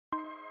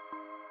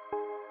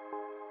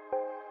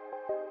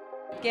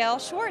Gail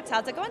Schwartz.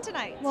 How's it going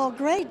tonight? Well,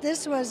 great.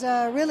 This was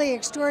a really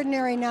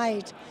extraordinary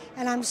night,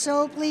 and I'm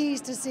so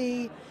pleased to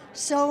see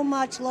so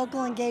much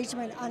local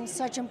engagement on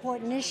such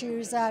important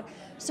issues that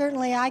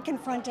certainly I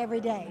confront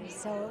every day.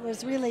 So it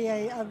was really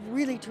a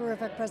really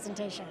terrific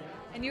presentation.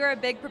 And you're a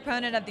big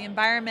proponent of the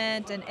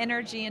environment and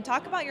energy, and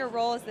talk about your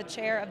role as the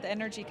chair of the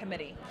Energy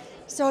Committee.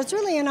 So it's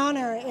really an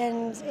honor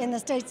in the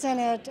State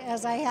Senate,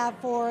 as I have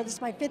for, this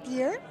is my 5th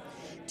year,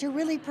 to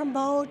really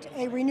promote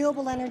a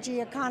renewable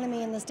energy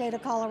economy in the state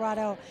of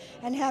Colorado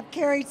and have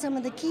carried some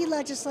of the key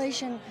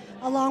legislation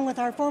along with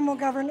our former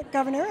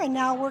governor and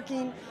now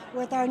working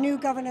with our new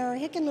governor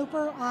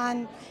Hickenlooper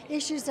on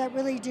issues that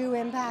really do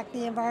impact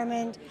the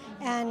environment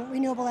and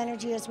renewable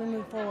energy as we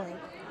move forward.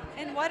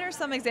 And what are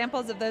some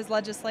examples of those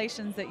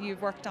legislations that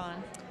you've worked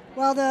on?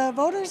 Well, the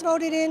voters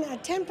voted in a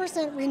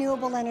 10%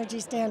 renewable energy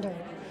standard.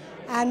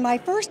 And my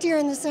first year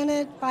in the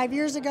Senate, 5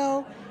 years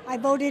ago, I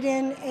voted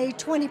in a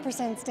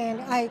 20%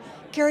 standard. I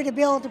carried a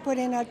bill to put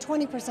in a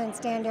 20%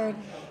 standard,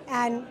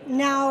 and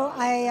now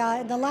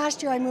the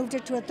last year I moved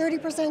it to a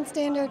 30%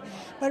 standard,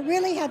 but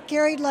really have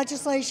carried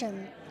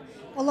legislation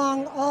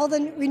along all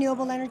the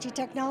renewable energy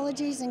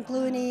technologies,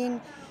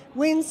 including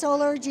wind,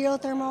 solar,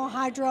 geothermal,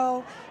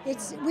 hydro.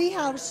 We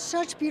have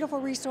such beautiful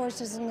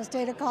resources in the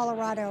state of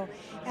Colorado,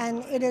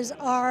 and it is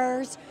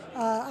our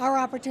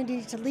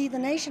opportunity to lead the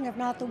nation, if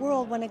not the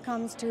world, when it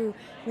comes to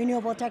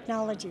renewable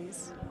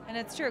technologies. And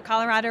it's true,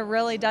 Colorado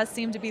really does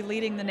seem to be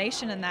leading the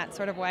nation in that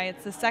sort of way.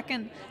 It's the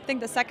second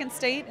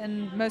state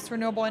in most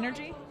renewable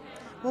energy.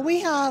 Well,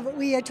 we're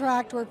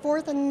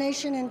 4th in the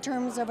nation in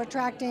terms of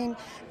attracting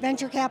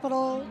venture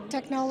capital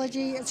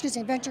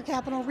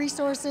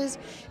resources,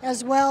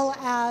 as well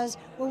as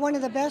we're one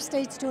of the best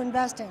states to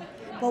invest in.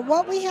 But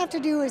what we have to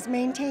do is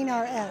maintain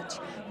our edge.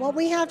 What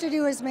we have to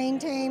do is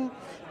maintain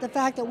the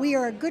fact that we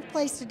are a good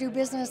place to do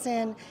business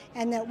in,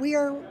 and that we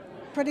are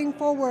putting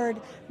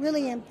forward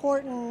really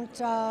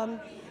important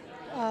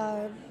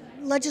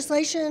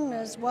legislation,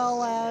 as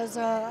well as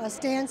a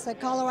stance that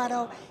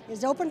Colorado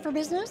is open for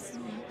business,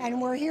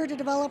 and we're here to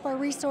develop our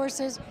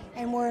resources,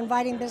 and we're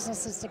inviting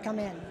businesses to come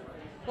in.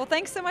 Well,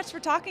 thanks so much for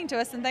talking to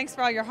us, and thanks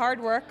for all your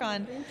hard work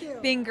on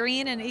being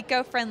green and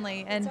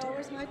eco-friendly. It's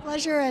always my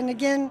pleasure, and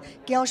again,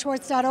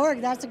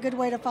 GailSchwartz.org, that's a good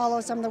way to follow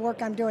some of the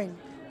work I'm doing.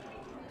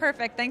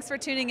 Perfect. Thanks for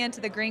tuning in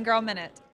to the Green Girl Minute.